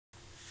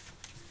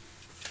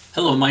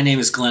Hello, my name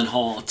is Glenn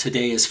Hall.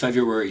 Today is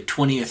February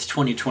 20th,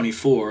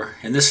 2024,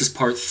 and this is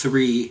part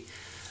 3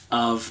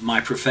 of my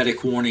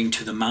prophetic warning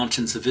to the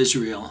mountains of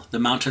Israel. The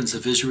mountains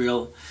of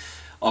Israel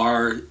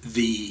are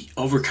the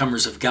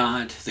overcomers of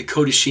God, the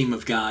Qodeshym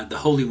of God, the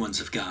holy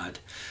ones of God.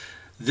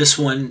 This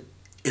one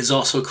is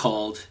also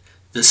called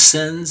the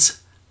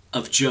sins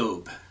of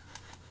Job.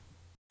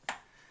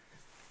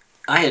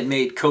 I had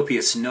made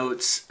copious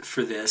notes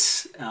for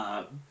this,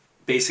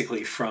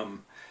 basically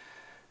from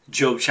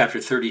Job chapter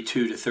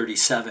 32 to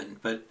 37,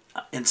 but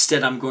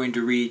instead I'm going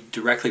to read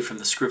directly from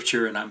the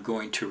scripture, and I'm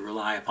going to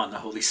rely upon the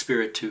Holy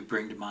Spirit to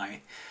bring to my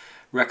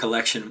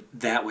recollection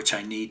that which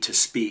I need to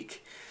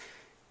speak.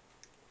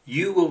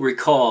 You will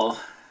recall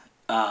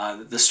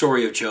the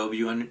story of Job.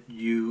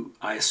 You,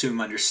 I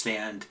assume,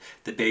 understand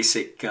the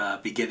basic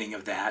beginning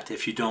of that.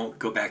 If you don't,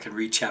 go back and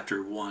read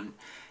chapter 1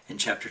 and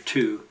chapter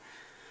 2.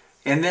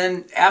 And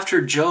then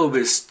after Job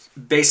is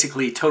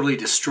basically totally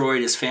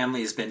destroyed, his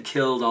family has been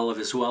killed, all of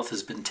his wealth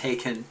has been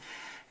taken,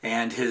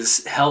 and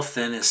his health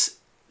then is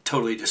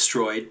totally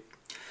destroyed.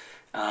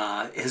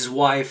 His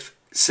wife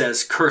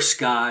says, "Curse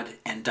God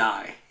and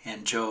die."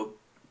 And Job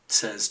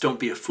says, "Don't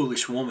be a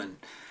foolish woman."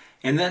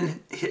 And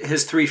then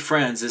his three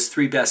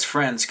best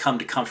friends, come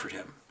to comfort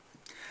him.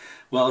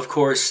 Well, of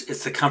course,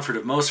 it's the comfort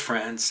of most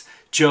friends.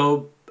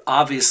 "Job,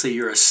 obviously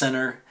you're a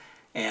sinner,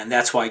 and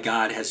that's why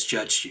God has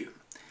judged you."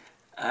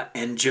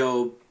 And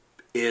Job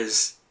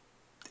is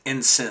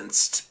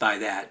incensed by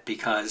that,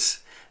 because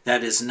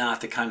that is not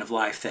the kind of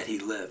life that he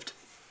lived.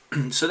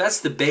 So that's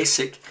the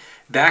basic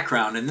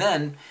background. And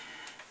then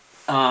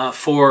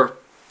for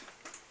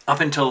up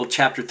until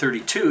chapter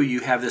 32, you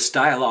have this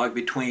dialogue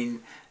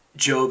between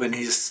Job and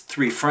his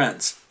three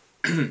friends.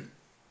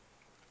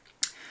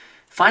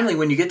 Finally,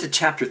 when you get to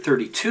chapter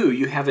 32,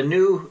 you have a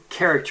new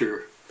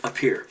character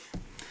appear.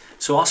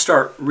 So I'll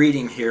start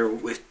reading here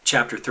with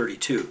chapter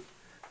 32.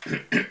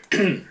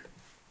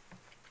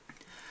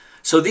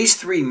 So these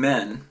three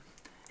men,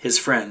 his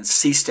friends,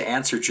 ceased to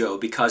answer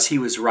Job because he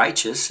was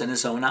righteous in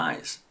his own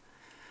eyes.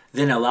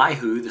 Then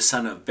Elihu, the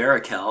son of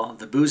Barachel,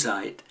 the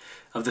Buzite,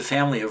 of the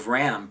family of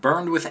Ram,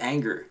 burned with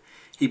anger.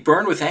 He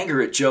burned with anger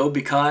at Job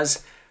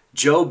because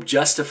Job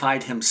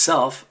justified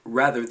himself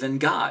rather than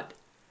God.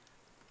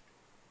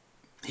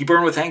 He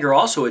burned with anger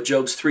also at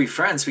Job's three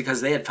friends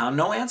because they had found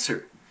no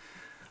answer,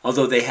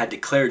 although they had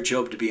declared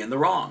Job to be in the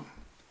wrong.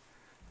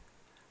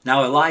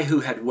 Now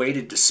Elihu had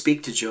waited to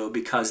speak to Job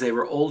because they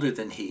were older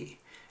than he.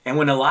 And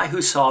when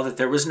Elihu saw that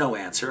there was no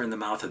answer in the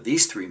mouth of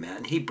these three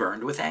men, he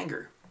burned with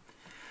anger.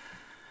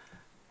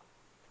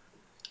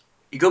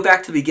 You go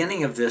back to the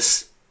beginning of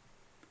this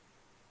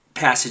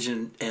passage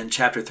in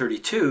chapter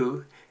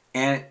 32,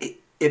 and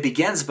it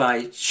begins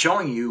by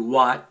showing you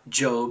what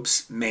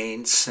Job's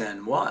main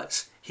sin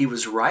was. He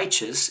was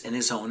righteous in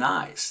his own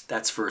eyes.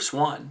 That's verse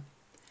 1.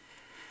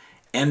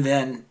 And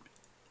then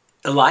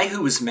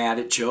Elihu was mad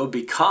at Job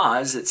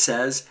because, it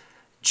says,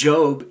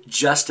 Job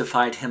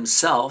justified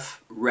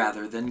himself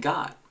rather than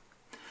God.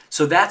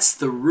 So that's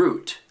the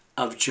root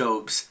of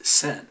Job's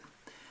sin.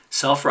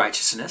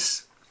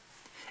 Self-righteousness,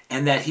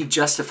 and that he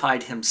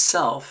justified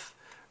himself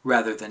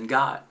rather than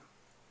God.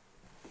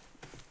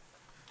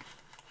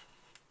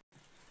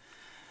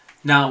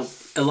 Now,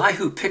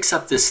 Elihu picks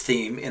up this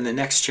theme in the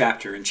next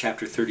chapter, in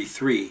chapter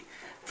 33,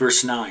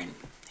 verse 9.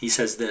 He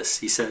says this,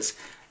 he says,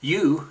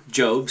 "You,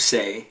 Job,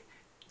 say,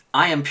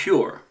 I am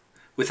pure,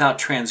 without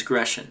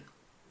transgression.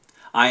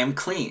 I am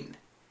clean,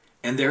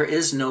 and there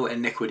is no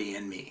iniquity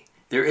in me.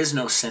 There is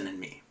no sin in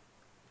me."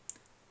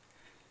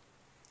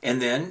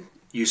 And then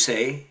you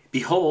say,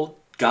 "Behold,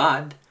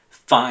 God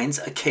finds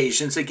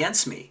occasions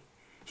against me.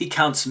 He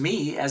counts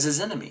me as his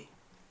enemy,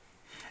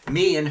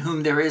 me in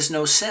whom there is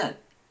no sin."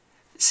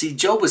 See,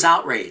 Job was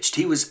outraged.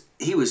 He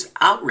was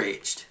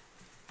outraged.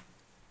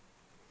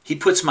 "He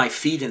puts my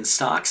feet in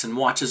stocks and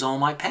watches all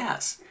my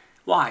paths."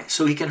 Why?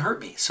 So he can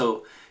hurt me.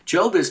 So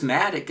Job is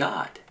mad at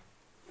God.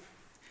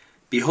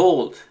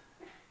 "Behold,"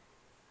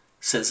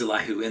 says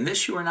Elihu, "in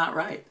this you are not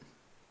right.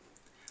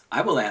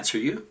 I will answer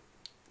you,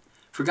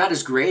 for God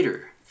is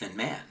greater than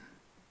man."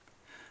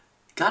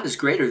 God is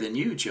greater than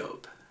you,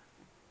 Job.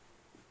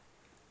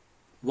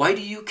 "Why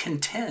do you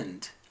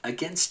contend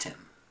against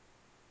him,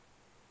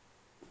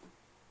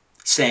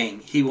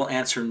 saying, he will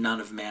answer none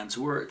of man's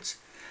words?"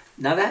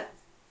 Now that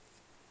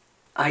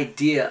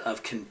idea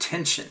of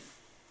contention,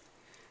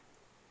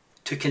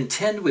 to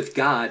contend with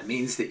God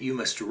means that you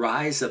must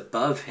rise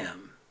above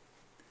him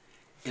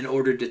in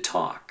order to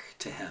talk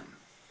to him.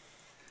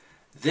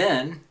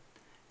 Then,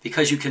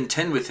 because you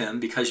contend with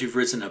him, because you've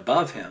risen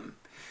above him,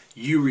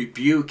 you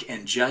rebuke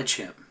and judge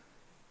him.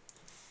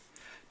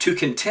 To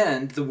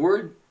contend, the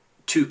word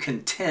to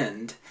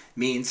contend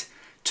means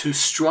to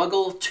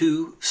struggle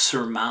to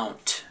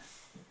surmount.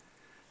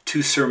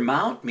 To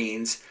surmount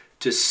means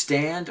to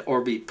stand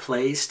or be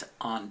placed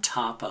on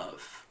top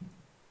of.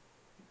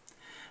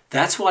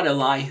 That's what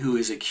Elihu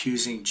is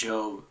accusing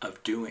Job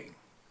of doing.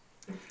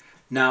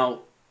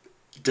 Now,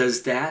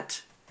 does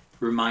that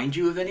remind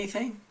you of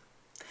anything?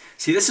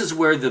 See, this is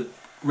where the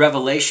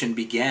revelation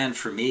began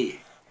for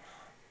me.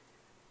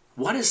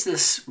 what is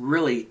this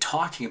really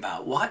talking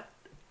about?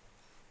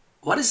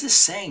 What is this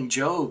saying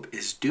Job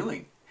is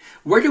doing?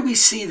 Where do we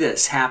see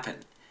this happen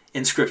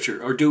in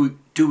Scripture, or do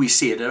we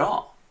see it at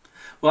all?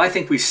 Well, I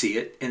think we see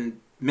it in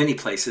many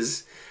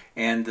places,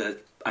 and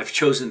I've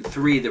chosen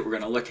 3 that we're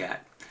going to look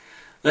at.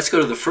 Let's go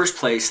to the first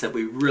place that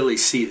we really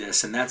see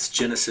this, and that's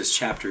Genesis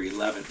chapter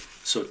 11.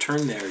 So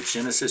turn there,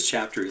 Genesis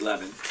chapter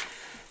 11.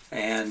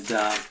 And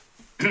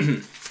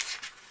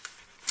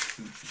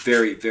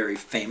very, very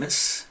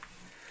famous.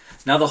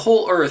 Now the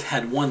whole earth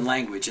had one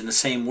language and the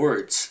same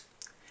words.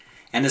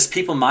 And as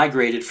people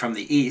migrated from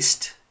the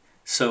east,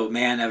 so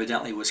man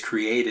evidently was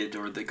created,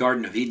 or the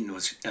Garden of Eden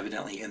was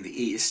evidently in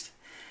the east,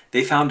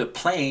 they found a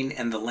plain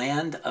in the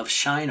land of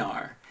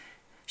Shinar.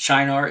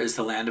 Shinar is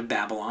the land of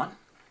Babylon,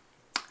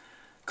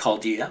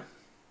 Chaldea,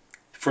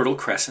 Fertile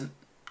Crescent.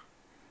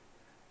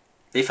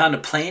 They found a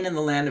plain in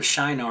the land of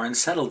Shinar and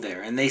settled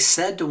there. And they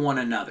said to one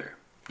another,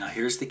 now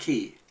here's the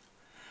key,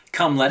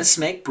 come, let us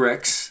make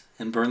bricks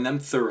and burn them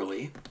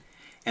thoroughly.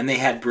 And they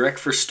had brick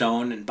for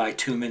stone and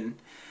bitumen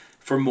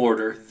for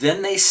mortar.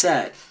 Then they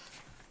said,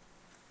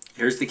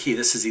 here's the key,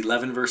 this is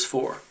 11 verse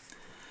 4.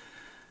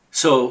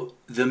 So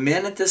the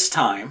men at this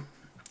time,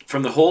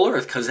 from the whole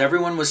earth, because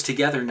everyone was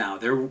together now,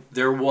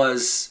 there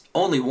was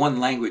only one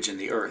language in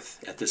the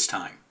earth at this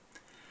time.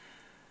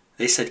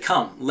 They said,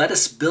 come, let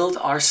us build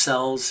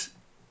ourselves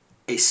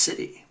a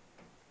city.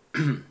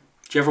 Did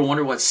you ever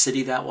wonder what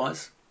city that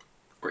was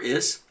or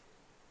is?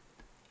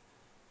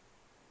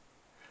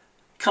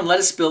 Come, let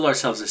us build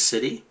ourselves a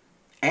city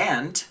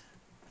and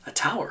a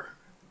tower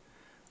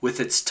with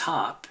its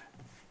top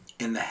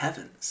in the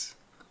heavens.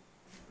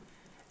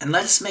 And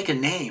let us make a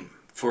name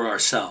for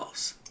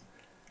ourselves,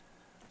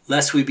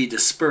 lest we be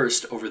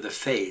dispersed over the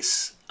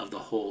face of the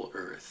whole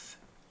earth.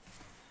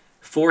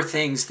 4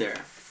 things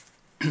there.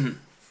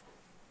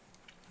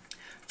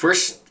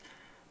 First,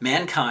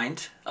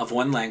 mankind of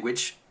one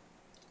language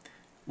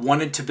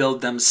wanted to build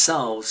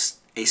themselves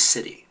a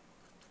city.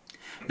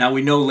 Now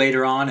we know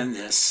later on in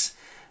this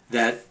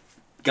that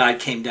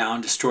God came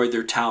down, destroyed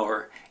their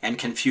tower, and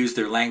confused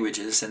their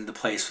languages, and the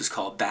place was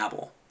called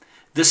Babel.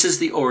 This is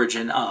the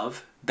origin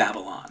of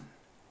Babylon.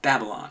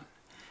 Babylon.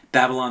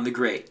 Babylon the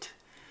Great.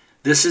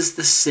 This is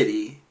the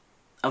city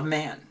of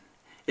man.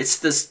 It's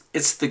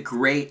the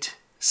great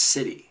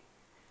city.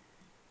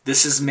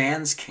 This is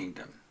man's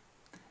kingdom.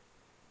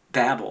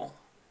 Babel.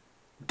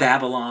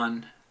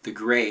 Babylon the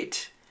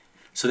Great.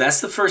 So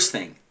that's the first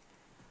thing.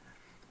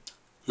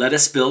 Let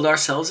us build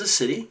ourselves a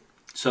city.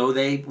 So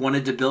they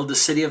wanted to build the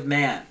city of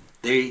man.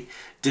 They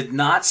did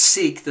not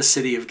seek the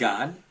city of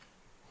God.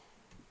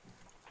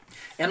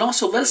 And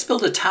also, let us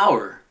build a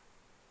tower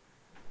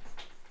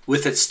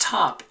with its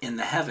top in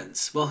the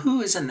heavens. Well,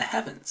 who is in the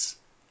heavens?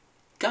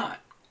 God.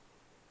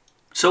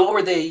 So what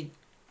were they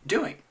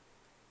doing?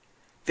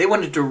 They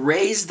wanted to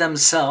raise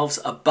themselves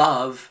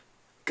above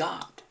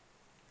God.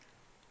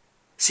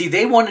 See,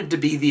 they wanted to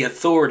be the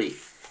authority.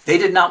 They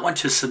did not want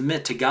to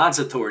submit to God's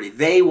authority.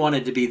 They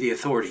wanted to be the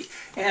authority.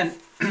 And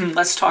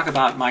let's talk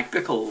about Mike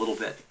Bickle a little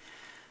bit.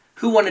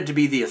 Who wanted to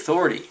be the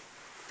authority?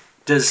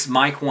 Does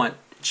Mike want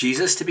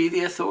Jesus to be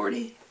the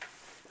authority?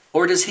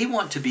 Or does he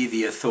want to be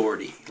the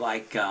authority,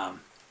 like a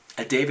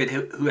David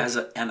who has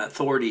an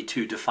authority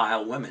to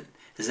defile women?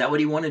 Is that what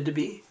he wanted to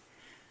be?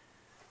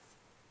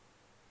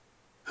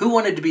 Who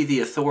wanted to be the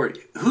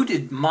authority? Who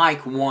did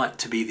Mike want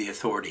to be the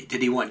authority?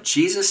 Did he want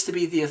Jesus to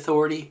be the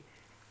authority?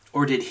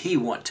 Or did he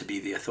want to be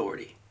the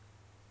authority?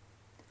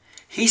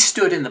 He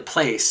stood in the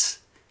place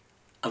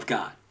of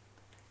God.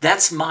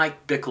 That's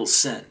Mike Bickle's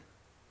sin.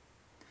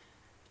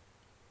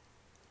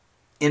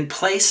 In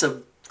place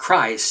of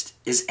Christ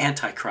is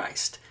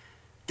Antichrist.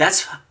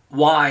 That's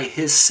why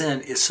his sin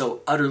is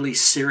so utterly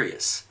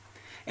serious,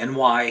 and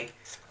why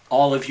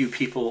all of you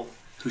people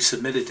who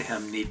submitted to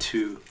him need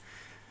to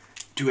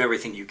do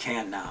everything you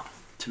can now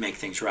to make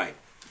things right.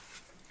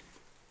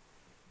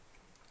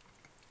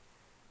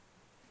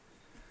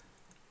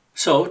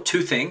 So,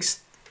 2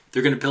 things.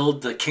 They're going to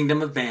build the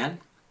kingdom of man,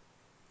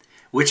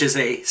 which is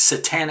a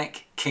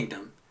satanic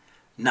kingdom,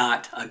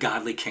 not a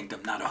godly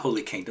kingdom, not a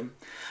holy kingdom.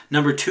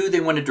 Number 2, they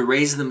wanted to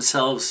raise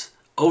themselves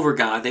over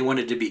God. They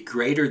wanted to be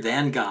greater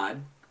than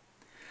God.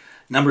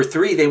 Number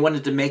 3, they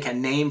wanted to make a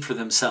name for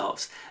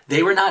themselves.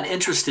 They were not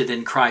interested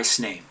in Christ's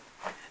name.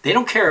 They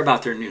don't care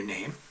about their new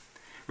name.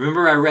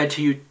 Remember, I read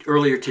to you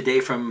earlier today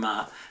from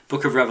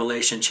book of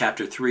Revelation,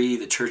 chapter 3,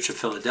 the Church of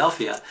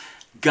Philadelphia.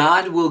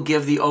 God will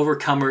give the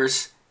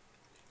overcomers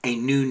a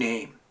new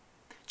name.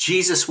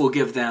 Jesus will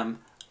give them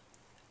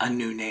a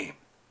new name.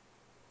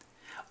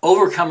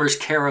 Overcomers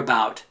care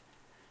about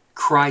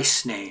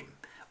Christ's name.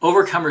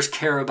 Overcomers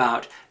care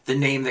about the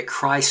name that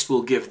Christ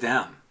will give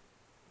them.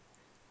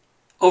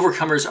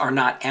 Overcomers are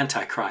not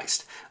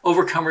Antichrist.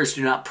 Overcomers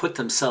do not put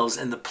themselves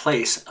in the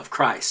place of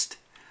Christ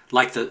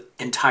like the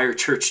entire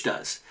church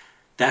does.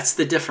 That's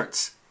the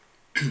difference.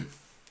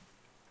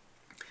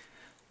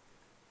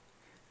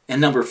 And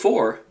number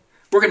 4,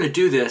 we're going to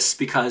do this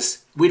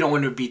because we don't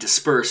want to be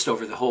dispersed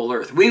over the whole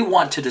earth. We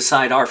want to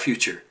decide our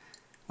future.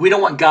 We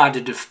don't want God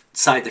to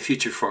decide the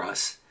future for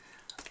us.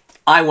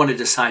 I want to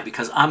decide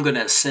because I'm going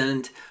to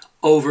ascend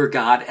over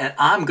God and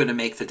I'm going to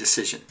make the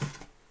decision.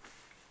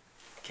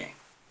 Okay.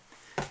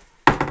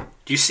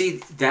 Do you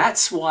see?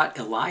 That's what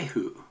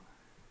Elihu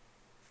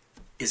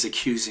is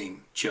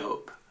accusing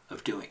Job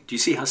of doing. Do you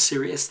see how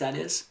serious that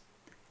is?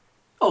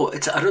 Oh,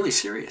 it's utterly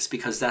serious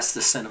because that's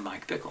the sin of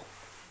Mike Bickle.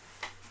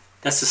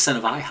 That's the sin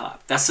of IHOP.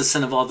 That's the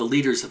sin of all the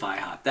leaders of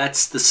IHOP.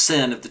 That's the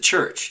sin of the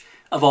church,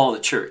 of all the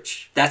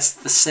church. That's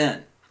the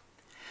sin.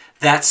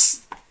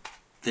 That's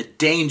the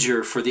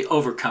danger for the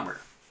overcomer.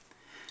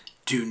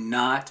 Do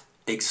not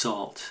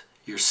exalt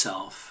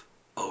yourself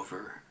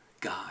over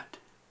God.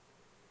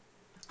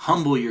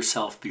 Humble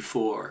yourself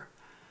before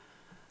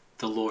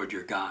the Lord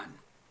your God.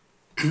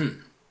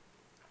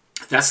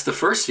 That's the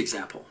first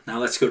example. Now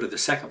let's go to the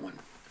second one.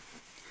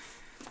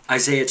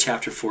 Isaiah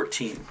chapter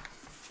 14.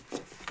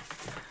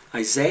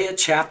 Isaiah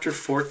chapter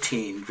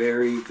 14,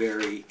 very,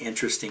 very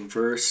interesting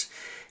verse.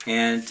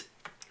 And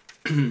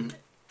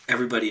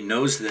everybody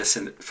knows this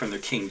from the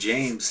King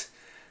James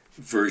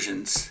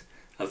versions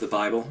of the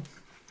Bible.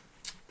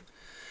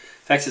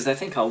 In fact, I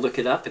think I'll look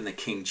it up in the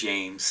King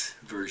James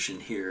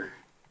version here.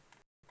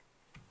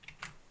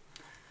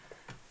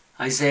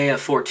 Isaiah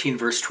 14,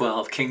 verse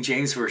 12, King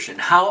James Version.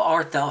 How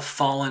art thou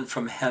fallen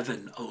from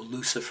heaven, O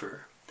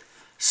Lucifer,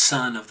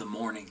 son of the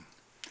morning?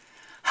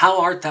 How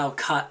art thou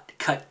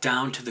cut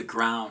down to the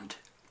ground,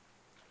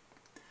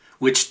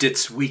 which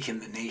didst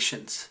weaken the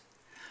nations?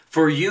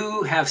 For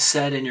you have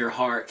said in your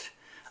heart,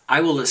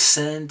 I will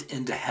ascend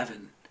into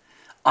heaven.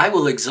 I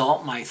will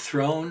exalt my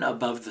throne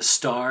above the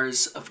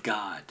stars of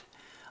God.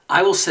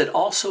 I will sit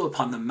also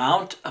upon the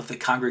mount of the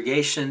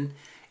congregation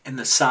in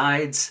the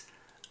sides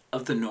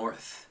of the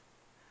north.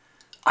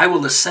 I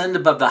will ascend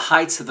above the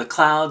heights of the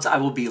clouds. I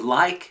will be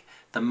like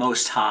the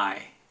Most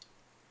High.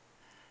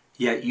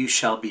 Yet you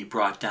shall be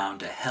brought down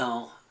to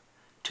hell,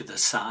 to the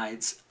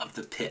sides of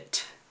the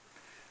pit.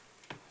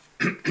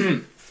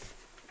 In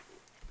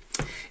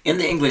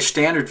the English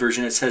Standard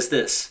Version, it says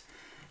this: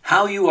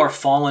 How you are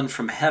fallen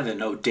from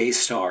heaven, O day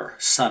star,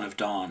 son of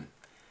dawn.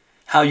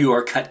 How you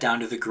are cut down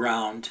to the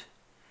ground,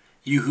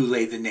 you who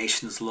lay the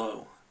nations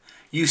low.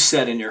 You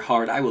said in your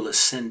heart, I will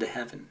ascend to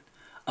heaven,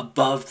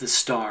 above the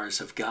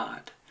stars of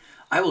God.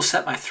 I will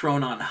set my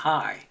throne on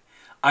high.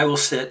 I will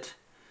sit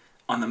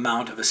on the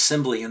mount of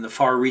assembly in the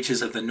far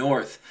reaches of the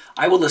north.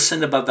 I will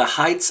ascend above the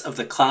heights of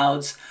the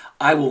clouds.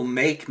 I will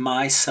make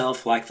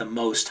myself like the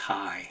Most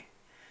High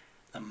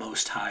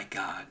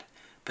God.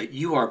 But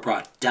you are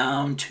brought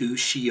down to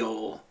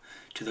Sheol,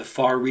 to the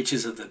far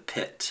reaches of the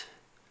pit.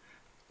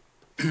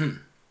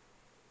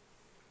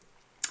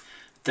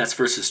 That's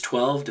verses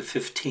 12 to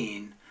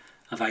 15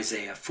 of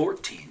Isaiah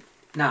 14.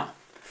 Now,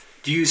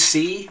 do you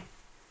see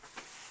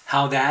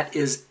how that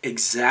is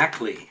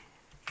exactly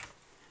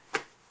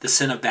the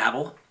sin of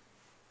Babel?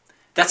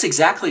 That's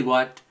exactly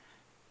what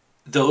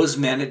those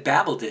men at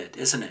Babel did,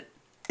 isn't it?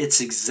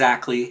 It's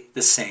exactly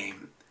the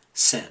same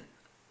sin.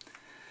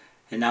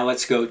 And now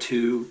let's go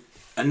to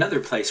another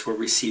place where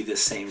we see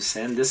this same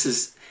sin. This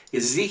is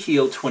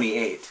Ezekiel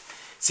 28.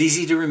 It's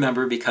easy to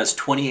remember because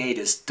 28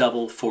 is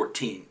double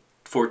 14.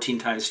 14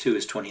 times 2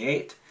 is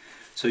 28.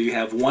 So you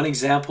have one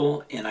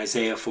example in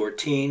Isaiah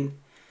 14.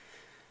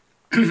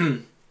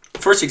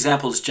 First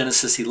example is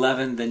Genesis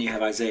 11, then you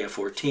have Isaiah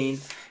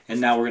 14,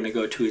 and now we're going to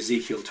go to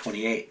Ezekiel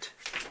 28.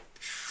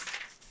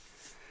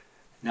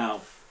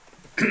 Now,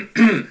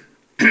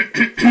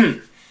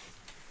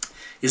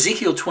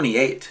 Ezekiel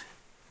 28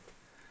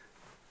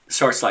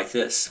 starts like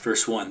this,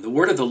 verse 1. The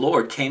word of the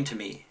Lord came to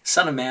me,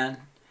 Son of man,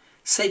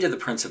 say to the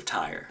prince of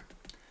Tyre,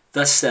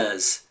 thus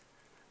says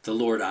the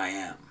Lord I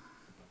am.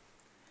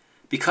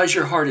 Because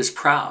your heart is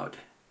proud,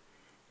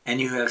 and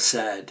you have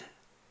said,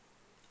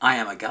 I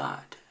am a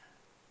god.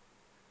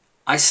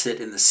 I sit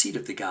in the seat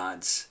of the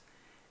gods,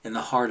 in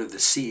the heart of the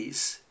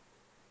seas.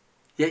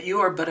 Yet you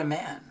are but a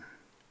man,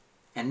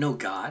 and no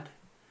God,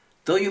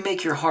 though you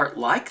make your heart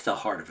like the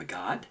heart of a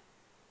god.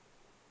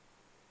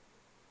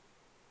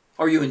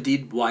 Are you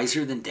indeed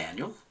wiser than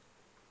Daniel?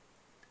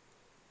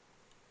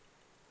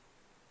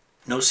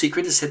 No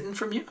secret is hidden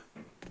from you?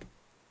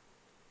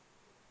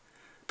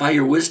 By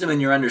your wisdom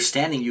and your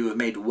understanding you have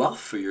made wealth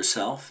for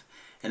yourself,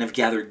 and have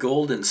gathered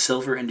gold and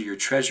silver into your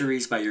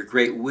treasuries. By your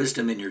great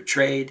wisdom in your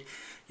trade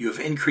you have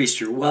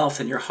increased your wealth,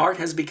 and your heart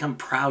has become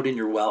proud in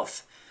your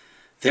wealth.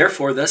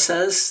 Therefore, thus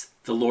says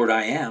the Lord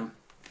I am,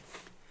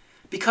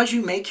 because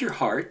you make your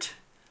heart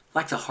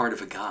like the heart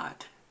of a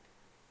god.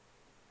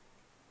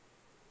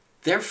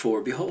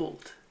 Therefore,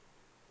 behold,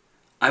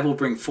 I will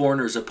bring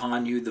foreigners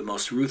upon you, the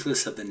most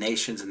ruthless of the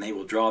nations, and they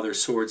will draw their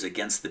swords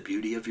against the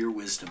beauty of your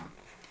wisdom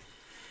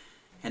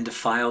and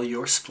defile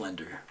your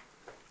splendor.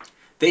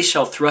 They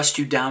shall thrust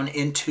you down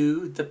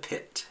into the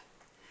pit,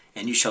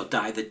 and you shall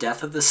die the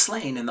death of the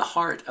slain in the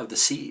heart of the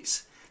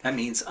seas. That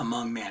means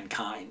among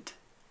mankind.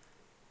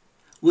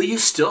 Will you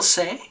still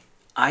say,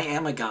 I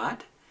am a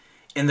god,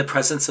 in the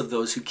presence of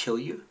those who kill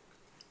you?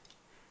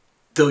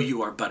 Though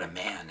you are but a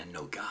man and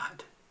no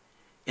God,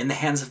 in the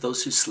hands of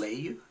those who slay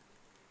you,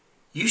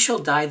 you shall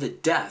die the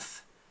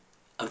death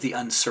of the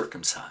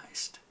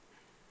uncircumcised.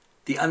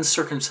 the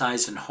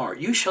uncircumcised in heart.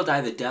 You shall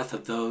die the death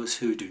of those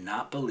who do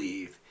not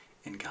believe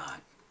in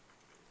God.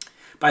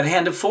 By the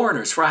hand of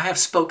foreigners, for I have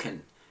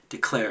spoken,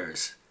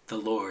 declares the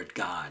Lord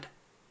God,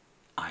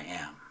 I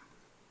am.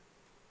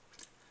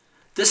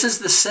 This is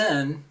the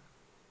sin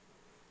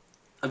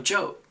of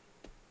Job,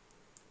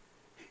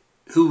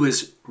 who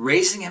was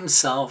raising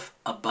himself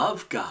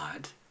above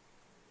God.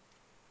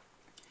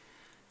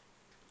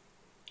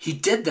 He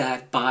did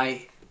that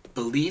by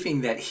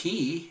believing that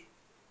he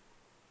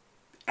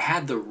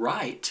had the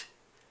right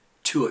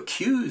to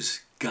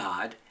accuse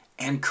God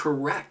and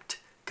correct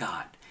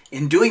God.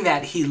 In doing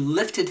that, he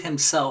lifted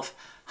himself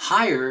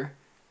higher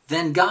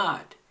than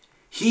God.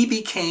 He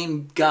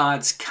became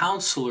God's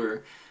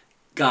counselor,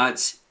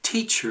 God's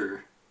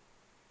teacher,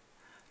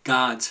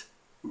 God's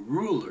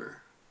ruler.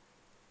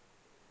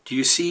 Do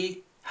you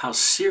see how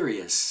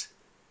serious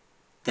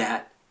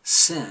that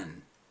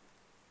sin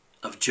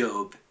of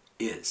Job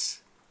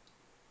is?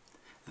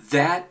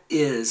 That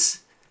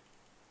is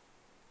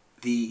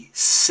the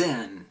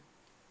sin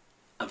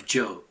of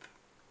Job.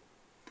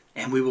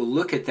 And we will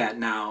look at that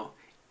now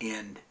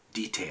in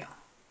detail.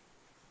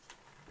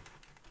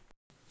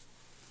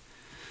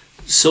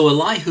 So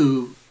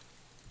Elihu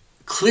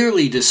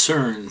clearly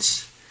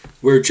discerns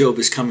where Job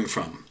is coming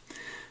from.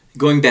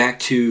 Going back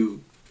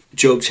to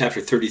Job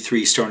chapter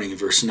 33, starting in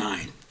verse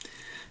 9.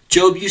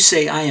 Job, you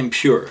say, I am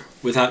pure,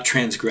 without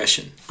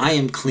transgression. I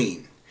am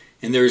clean,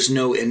 and there is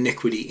no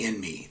iniquity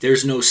in me. There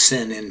is no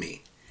sin in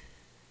me.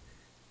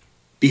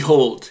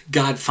 Behold,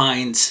 God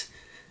finds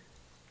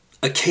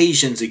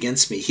occasions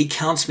against me. He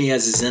counts me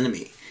as his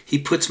enemy. He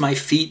puts my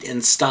feet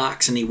in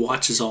stocks, and he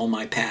watches all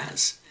my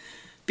paths.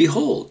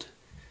 Behold,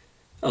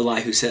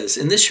 Elihu says,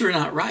 in this you are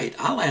not right.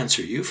 I'll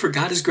answer you, for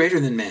God is greater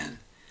than man.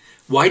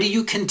 Why do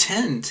you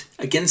contend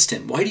against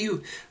him? Why do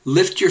you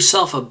lift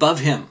yourself above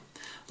him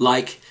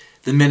like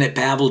the men at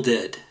Babel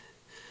did,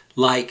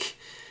 like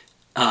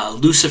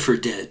Lucifer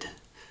did,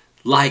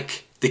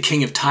 like the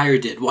king of Tyre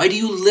did? Why do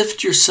you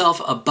lift yourself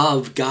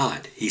above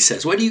God, he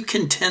says? Why do you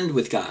contend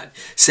with God,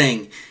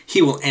 saying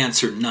he will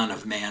answer none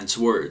of man's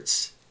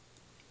words?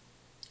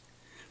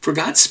 For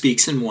God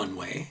speaks in one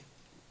way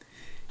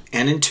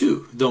and in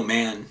two, though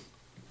man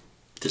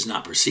does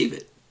not perceive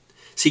it.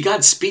 See,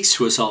 God speaks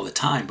to us all the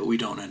time, but we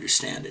don't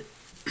understand it.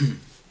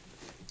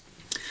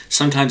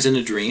 Sometimes in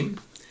a dream,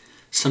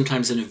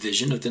 sometimes in a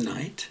vision of the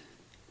night,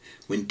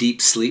 when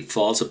deep sleep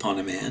falls upon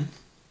a man,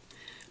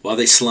 while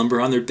they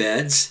slumber on their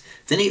beds,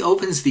 then he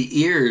opens the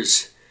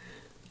ears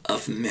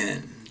of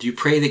men. Do you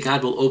pray that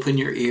God will open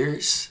your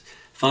ears?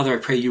 Father,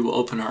 I pray you will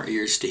open our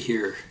ears to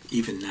hear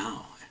even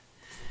now.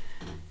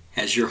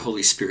 As your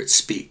Holy Spirit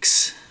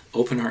speaks,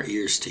 open our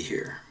ears to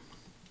hear.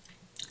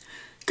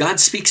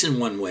 God speaks in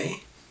one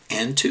way,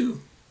 and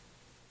two,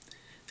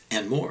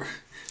 and more,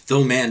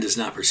 though man does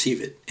not perceive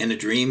it. In a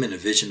dream and a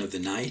vision of the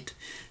night,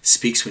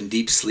 speaks when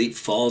deep sleep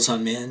falls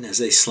on men as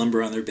they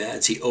slumber on their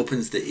beds. He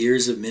opens the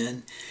ears of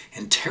men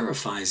and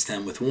terrifies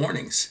them with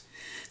warnings,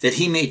 that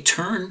he may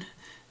turn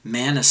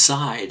man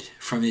aside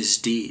from his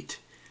deed.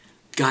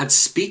 God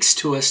speaks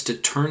to us to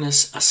turn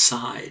us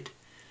aside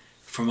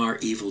from our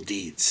evil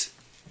deeds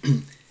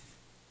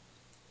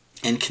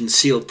and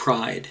conceal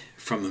pride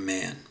from a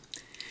man.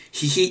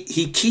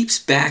 He keeps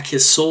back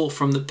his soul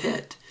from the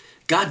pit.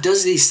 God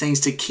does these things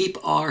to keep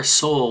our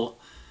soul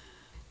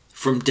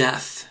from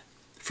death,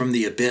 from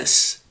the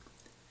abyss,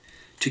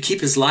 to keep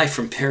his life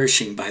from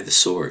perishing by the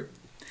sword.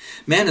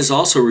 Man is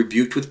also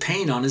rebuked with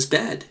pain on his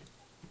bed.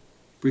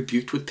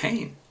 Rebuked with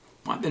pain.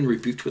 Well, I've been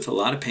rebuked with a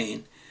lot of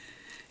pain.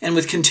 And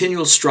with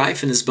continual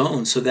strife in his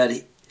bones, so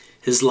that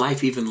his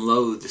life even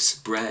loathes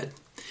bread.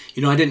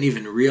 You know, I didn't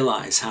even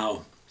realize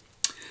how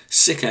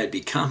sick I'd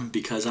become,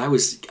 because I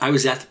was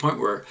at the point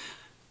where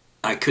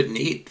I couldn't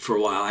eat for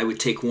a while. I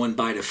would take one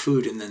bite of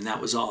food and then that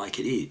was all I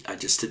could eat. I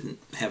just didn't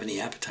have any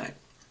appetite.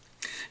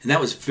 And that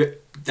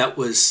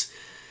was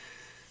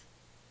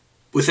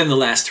within the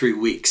last 3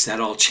 weeks. That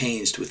all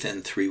changed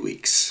within 3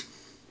 weeks.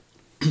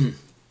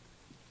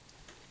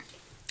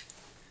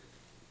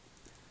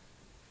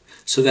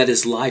 So that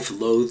his life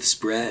loathes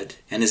bread,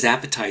 and his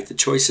appetite the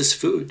choicest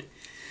food.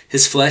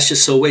 His flesh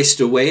is so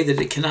wasted away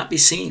that it cannot be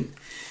seen,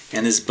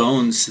 and his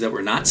bones that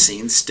were not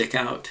seen stick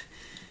out.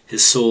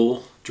 His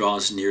soul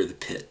draws near the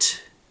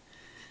pit,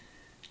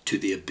 to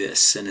the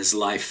abyss, and his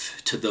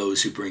life to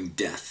those who bring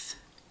death.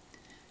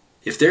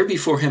 If there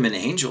before him an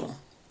angel,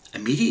 a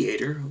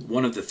mediator,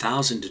 one of the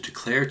 1,000, to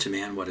declare to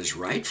man what is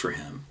right for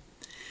him,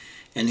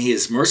 and he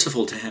is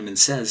merciful to him and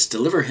says,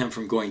 deliver him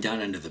from going down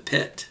into the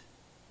pit,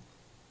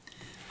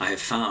 I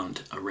have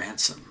found a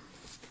ransom.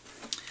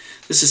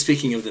 This is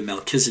speaking of the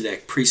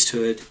Melchizedek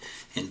priesthood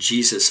and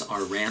Jesus,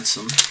 our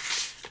ransom.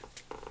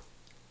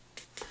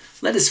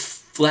 Let his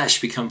flesh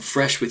become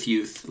fresh with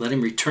youth. Let him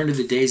return to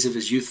the days of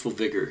his youthful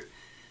vigor.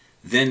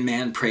 Then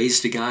man prays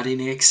to God and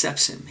he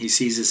accepts him. He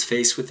sees his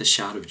face with a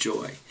shout of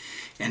joy.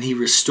 And he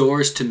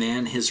restores to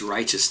man his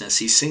righteousness.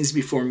 He sings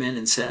before men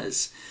and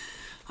says,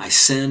 I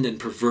sinned and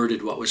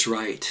perverted what was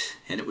right,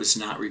 and it was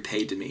not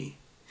repaid to me.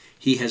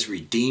 He has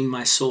redeemed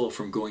my soul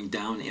from going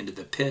down into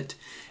the pit,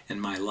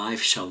 and my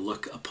life shall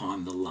look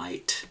upon the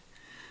light.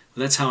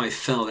 Well, that's how I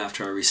felt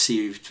after I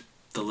received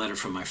the letter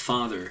from my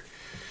father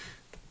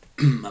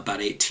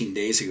about 18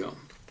 days ago.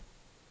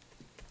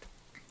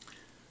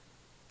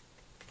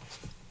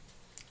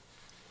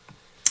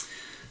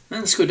 Now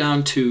let's go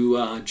down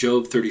to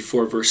Job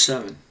 34, verse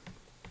 7.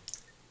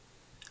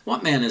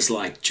 What man is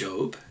like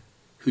Job,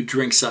 who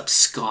drinks up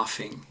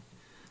scoffing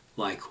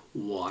like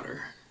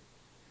water?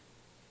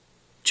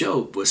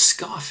 Job was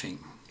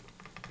scoffing,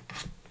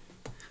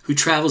 who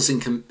travels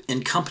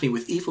in company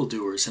with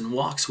evildoers and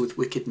walks with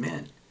wicked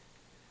men.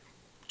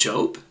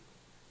 Job,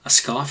 a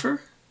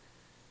scoffer,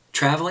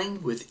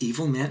 traveling with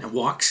evil men and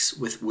walks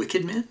with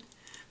wicked men?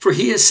 For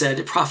he has said,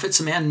 it profits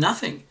a man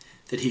nothing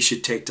that he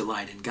should take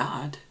delight in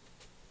God.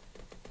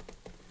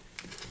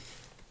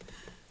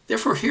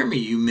 Therefore hear me,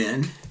 you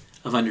men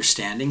of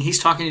understanding. He's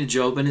talking to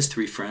Job and his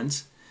three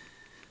friends,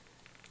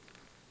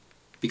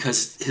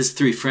 because his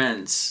three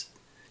friends,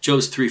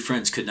 Job's three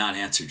friends, could not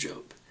answer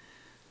Job.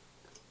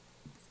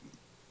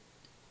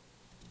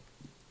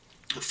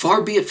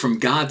 Far be it from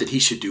God that he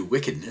should do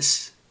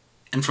wickedness,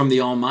 and from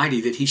the Almighty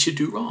that he should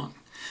do wrong.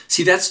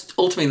 See, that's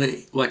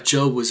ultimately what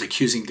Job was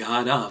accusing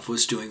God of,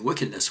 was doing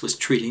wickedness, was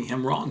treating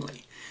him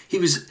wrongly.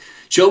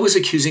 Job was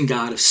accusing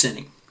God of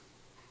sinning.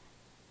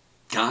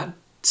 God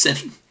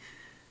sinning?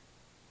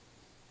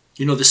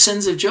 You know, the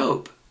sins of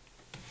Job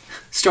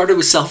started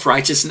with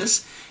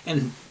self-righteousness,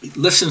 and he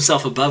lifts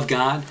himself above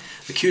God,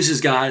 accuses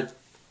God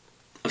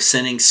of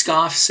sinning,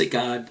 scoffs at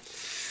God.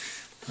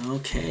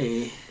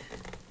 Okay.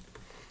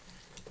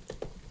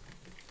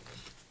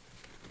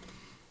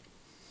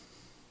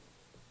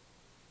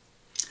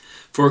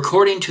 For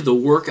according to the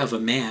work of a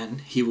man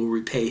he will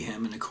repay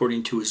him, and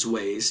according to his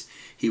ways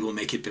he will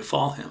make it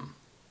befall him.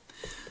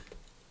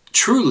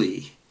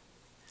 Truly,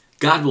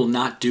 God will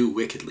not do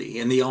wickedly,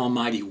 and the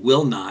Almighty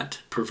will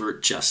not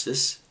pervert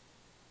justice.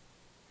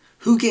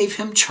 Who gave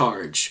him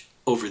charge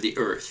over the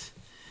earth?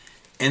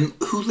 And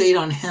who laid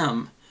on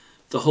him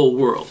the whole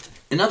world?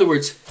 In other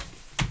words,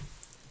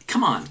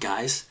 come on,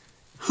 guys.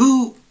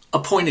 Who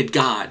appointed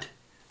God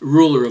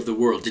ruler of the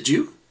world? Did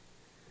you?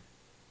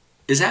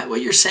 Is that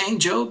what you're saying,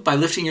 Job? By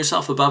lifting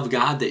yourself above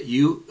God, that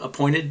you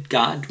appointed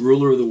God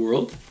ruler of the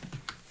world?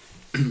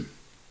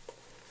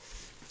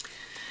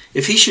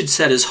 If he should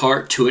set his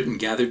heart to it and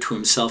gather to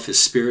himself his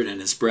spirit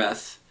and his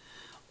breath,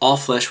 all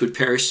flesh would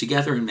perish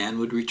together and man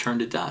would return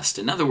to dust.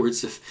 In other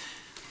words,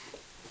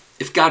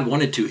 if God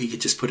wanted to, he could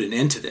just put an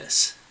end to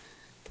this.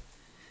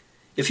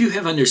 If you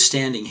have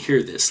understanding,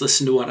 hear this.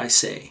 Listen to what I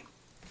say.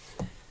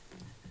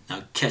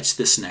 Now catch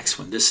this next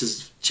one. This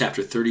is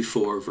chapter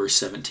 34, verse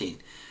 17.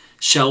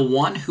 Shall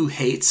one who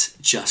hates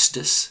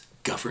justice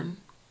govern?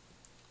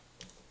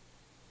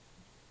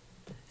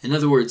 In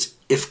other words,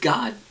 if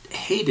God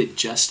hated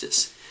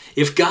justice,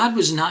 if God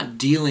was not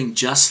dealing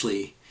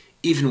justly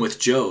even with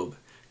Job,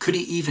 could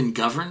he even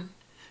govern?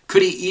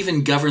 Could he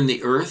even govern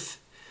the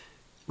earth?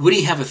 Would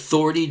he have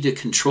authority to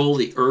control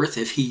the earth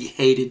if he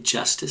hated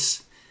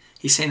justice?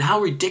 He's saying, how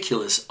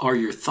ridiculous are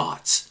your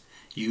thoughts,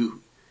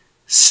 you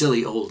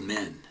silly old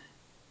men?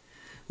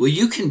 Will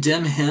you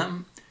condemn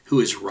him who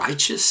is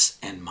righteous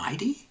and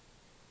mighty?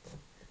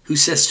 Who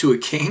says to a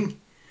king,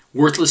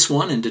 worthless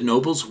one, and to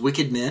nobles,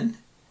 wicked men?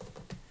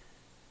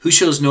 Who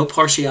shows no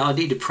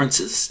partiality to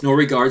princes, nor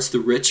regards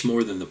the rich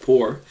more than the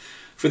poor,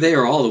 for they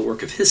are all the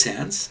work of his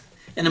hands.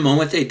 In a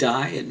moment they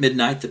die. At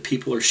midnight the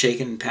people are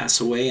shaken and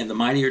pass away, and the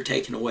mighty are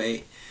taken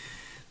away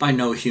by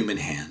no human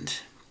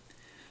hand.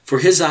 For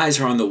his eyes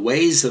are on the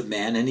ways of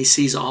man, and he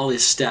sees all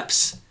his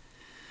steps.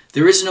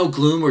 There is no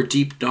gloom or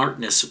deep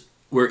darkness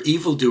where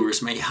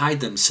evildoers may hide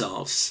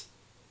themselves.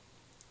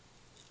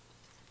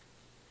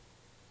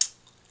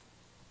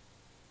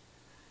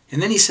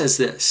 And then he says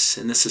this,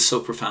 and this is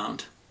so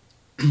profound.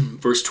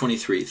 Verse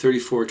 23,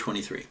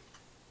 34:23.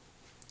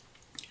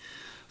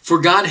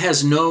 For God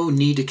has no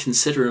need to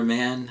consider a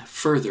man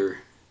further,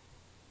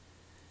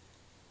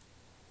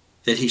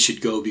 that he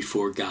should go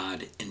before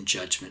God in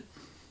judgment.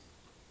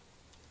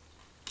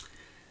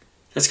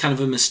 That's kind of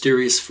a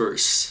mysterious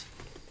verse.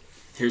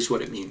 Here's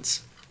what it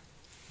means.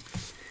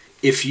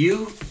 If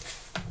you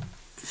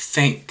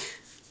think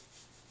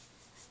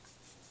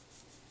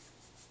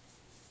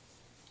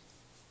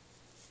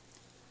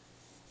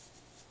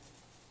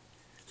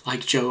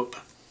like Job,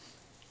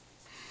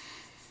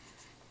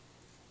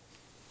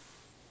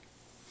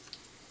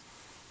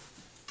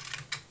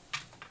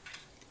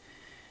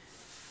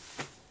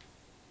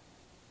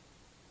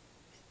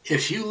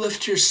 if you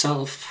lift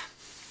yourself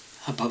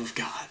above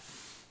God,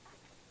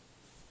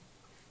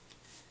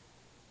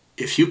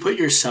 if you put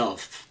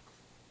yourself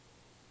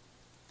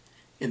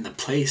in the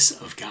place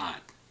of God,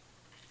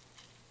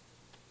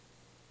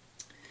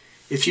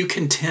 if you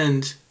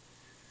contend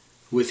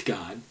with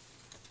God,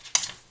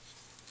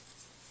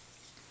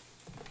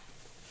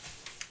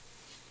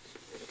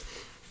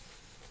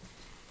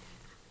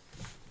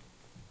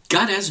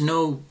 God has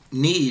no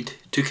need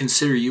to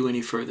consider you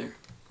any further.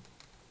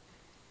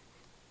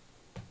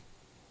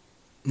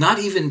 Not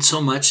even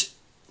so much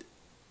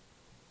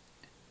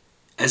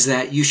as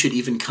that you should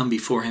even come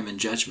before him in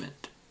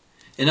judgment.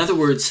 In other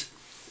words,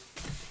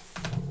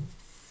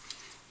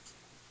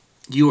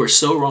 you are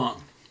so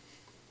wrong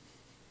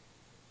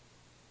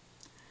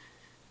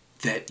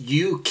that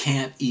you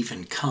can't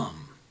even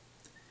come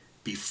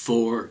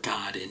before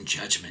God in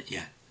judgment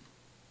yet.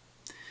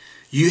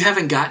 You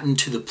haven't gotten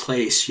to the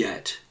place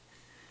yet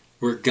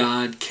where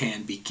God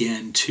can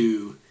begin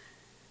to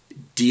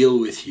deal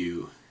with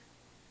you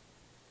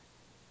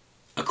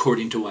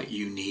according to what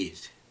you need.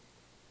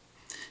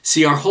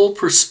 See, our whole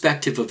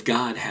perspective of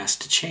God has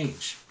to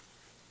change.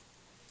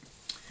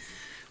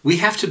 We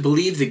have to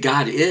believe that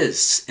God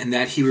is and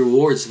that he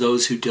rewards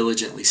those who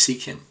diligently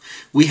seek him.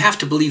 We have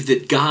to believe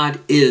that God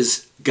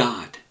is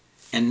God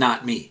and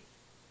not me.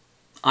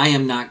 I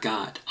am not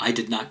God. I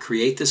did not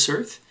create this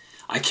earth.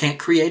 I can't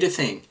create a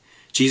thing.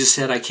 Jesus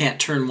said, I can't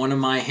turn one of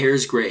my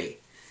hairs gray.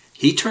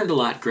 He turned a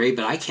lot gray,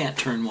 but I can't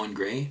turn one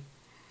gray.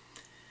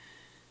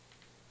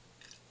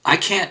 I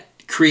can't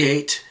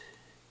create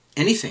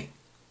anything.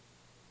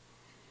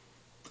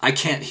 I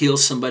can't heal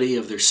somebody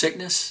of their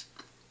sickness.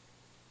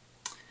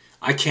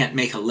 I can't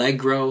make a leg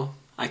grow.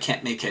 I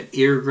can't make an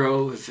ear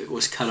grow if it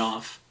was cut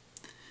off.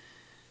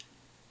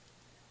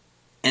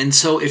 And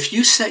so if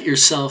you set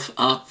yourself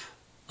up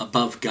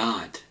above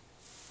God,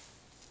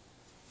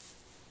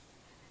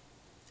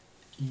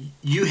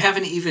 you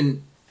haven't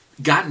even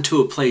gotten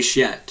to a place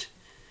yet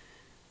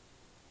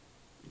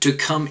to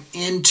come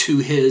into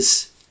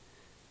his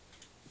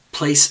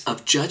place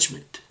of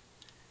judgment.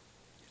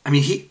 I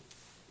mean,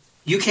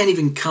 you can't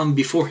even come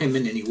before him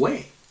in any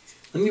way.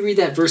 Let me read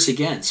that verse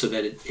again so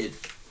that it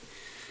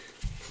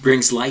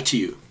brings light to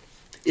you.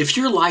 If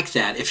you're like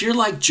that, if you're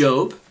like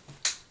Job,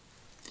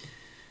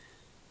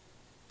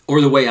 or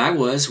the way I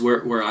was,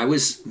 where I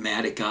was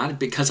mad at God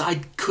because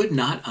I could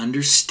not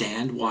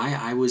understand why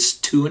I was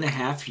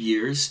 2.5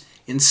 years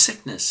in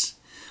sickness.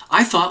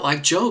 I thought,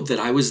 like Job, that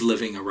I was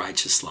living a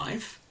righteous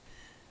life.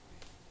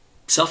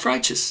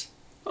 Self-righteous.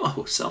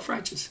 Oh,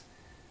 self-righteous.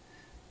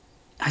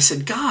 I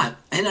said, God,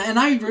 and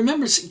I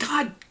remember saying,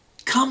 God,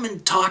 come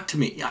and talk to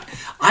me.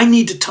 I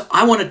need to talk.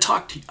 I want to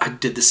talk to you. I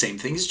did the same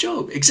thing as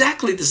Job.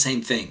 Exactly the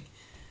same thing.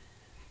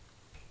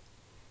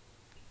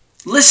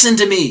 Listen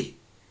to me.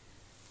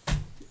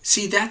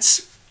 See,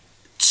 that's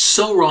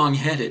so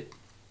wrong-headed.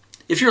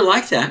 If you're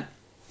like that,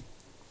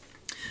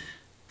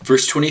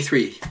 verse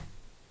 23,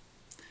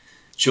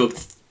 Job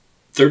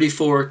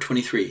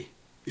 34:23.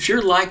 If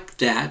you're like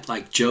that,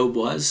 like Job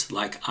was,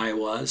 like I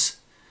was,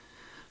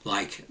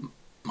 like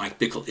Mike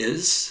Bickle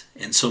is,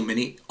 and so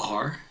many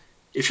are,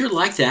 if you're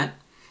like that,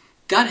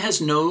 God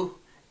has no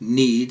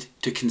need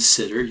to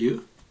consider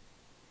you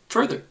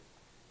further.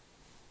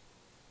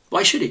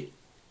 Why should he?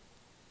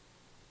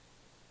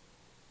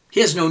 He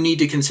has no need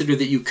to consider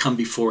that you come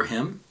before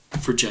him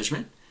for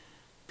judgment,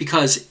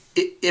 because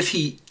if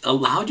he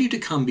allowed you to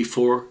come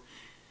before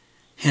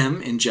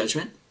him in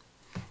judgment,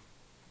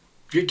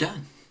 you're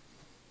done.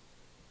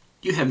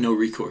 You have no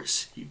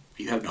recourse.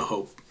 You have no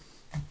hope.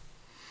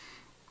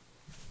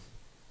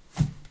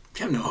 You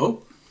have no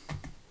hope.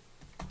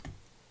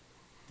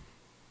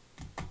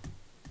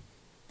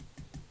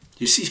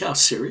 You see how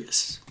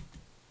serious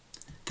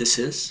this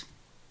is?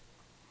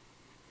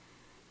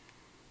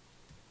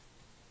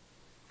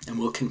 And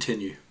we'll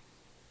continue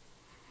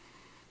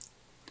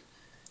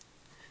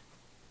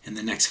in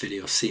the next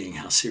video seeing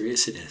how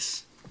serious it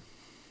is.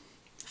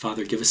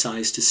 Father, give us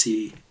eyes to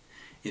see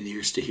and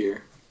ears to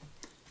hear.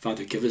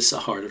 Father, give us a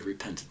heart of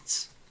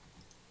repentance.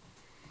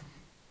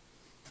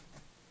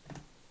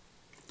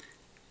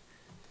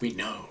 We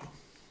know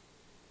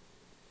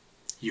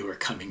you are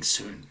coming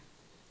soon.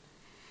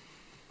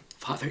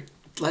 Father,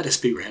 let us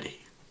be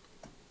ready.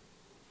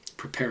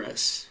 Prepare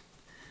us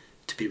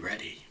to be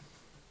ready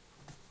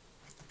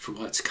for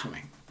what's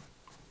coming.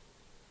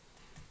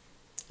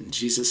 In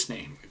Jesus'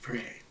 name we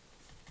pray.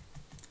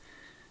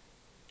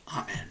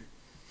 Amen.